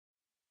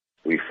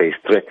We face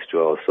threats to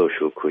our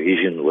social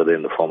cohesion, whether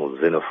in the form of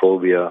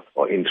xenophobia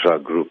or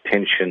intra-group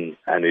tension,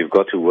 and we've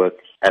got to work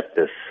at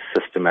this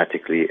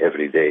systematically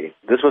every day.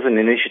 This was an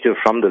initiative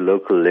from the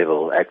local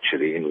level,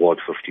 actually, in Ward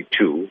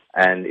 52,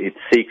 and it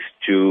seeks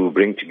to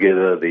bring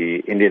together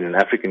the Indian and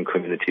African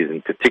communities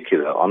in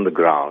particular on the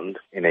ground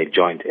in a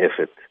joint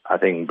effort. I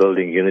think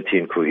building unity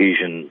and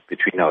cohesion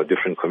between our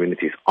different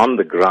communities on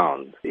the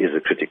ground is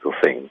a critical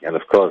thing. And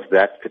of course,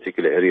 that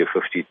particular area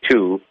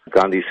 52,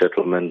 Gandhi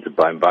Settlement,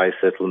 Bambai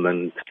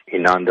Settlement,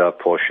 Inanda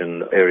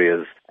portion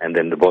areas, and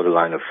then the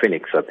borderline of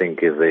Phoenix, I think,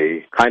 is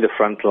a kind of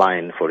front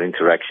line for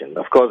interaction.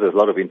 Of course, there's a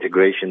lot of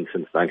integration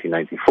since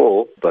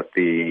 1994, but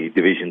the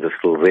divisions are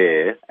still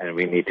there, and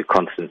we need to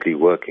constantly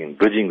work in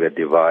bridging that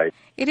divide.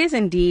 It is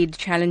indeed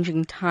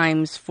challenging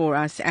times for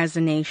us as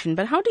a nation,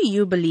 but how do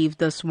you believe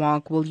this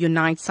walk will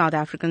unite South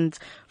Africans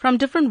from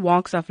different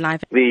walks of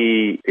life?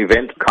 The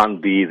event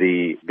can't be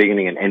the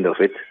beginning and end of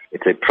it.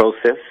 It's a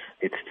process.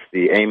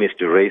 The aim is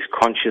to raise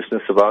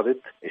consciousness about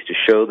it, is to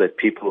show that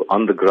people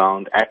on the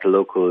ground at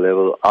local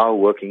level are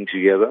working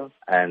together,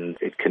 and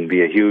it can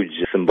be a huge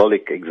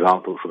symbolic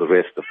example for the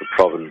rest of the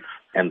province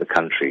and the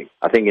country.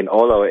 I think in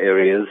all our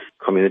areas,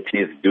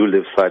 communities do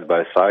live side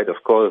by side.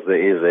 Of course, there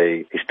is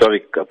a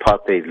historic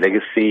apartheid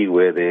legacy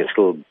where there are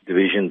still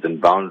divisions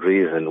and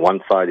boundaries, and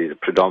one side is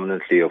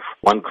predominantly of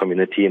one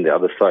community and the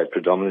other side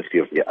predominantly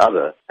of the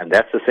other. And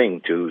that's the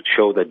thing, to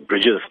show that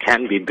bridges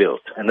can be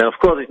built. And then, of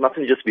course, it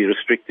mustn't just be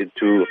restricted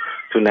to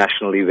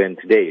national event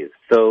days.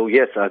 So,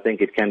 yes, I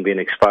think it can be an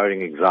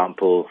inspiring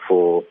example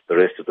for the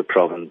rest of the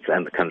province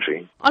and the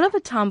country. Oliver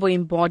Tambo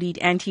embodied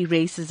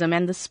anti-racism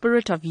and the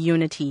spirit of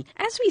unity.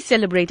 As we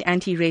celebrate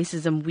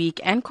Anti-Racism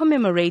Week and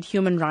commemorate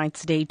Human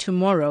Rights Day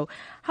tomorrow,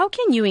 how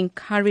can you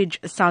encourage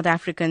South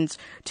Africans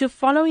to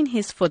follow in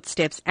his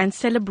footsteps and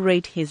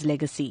celebrate his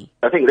legacy?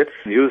 I think let's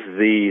use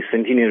the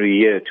centenary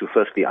year to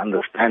firstly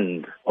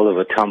understand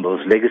Oliver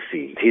Tambo's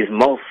legacy. His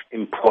most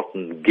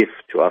important gift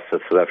to us as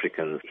South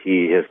Africans,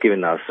 he has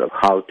given us of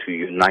how to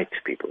unite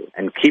people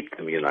and keep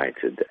them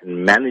united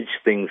and manage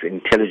things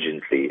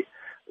intelligently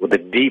with a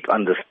deep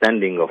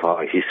understanding of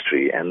our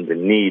history and the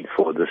need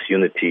for this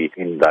unity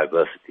in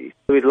diversity.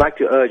 We'd like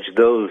to urge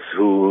those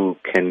who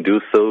can do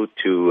so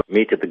to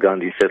meet at the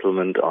Gandhi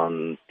Settlement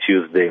on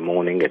Tuesday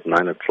morning at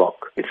 9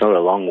 o'clock. It's not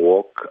a long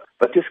walk,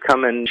 but just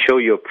come and show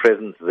your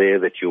presence there,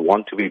 that you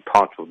want to be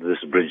part of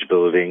this bridge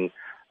building.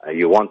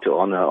 You want to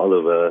honor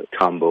Oliver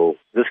Tambo.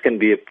 This can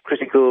be a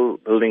critical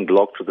building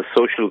block to the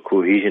social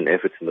cohesion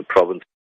efforts in the province.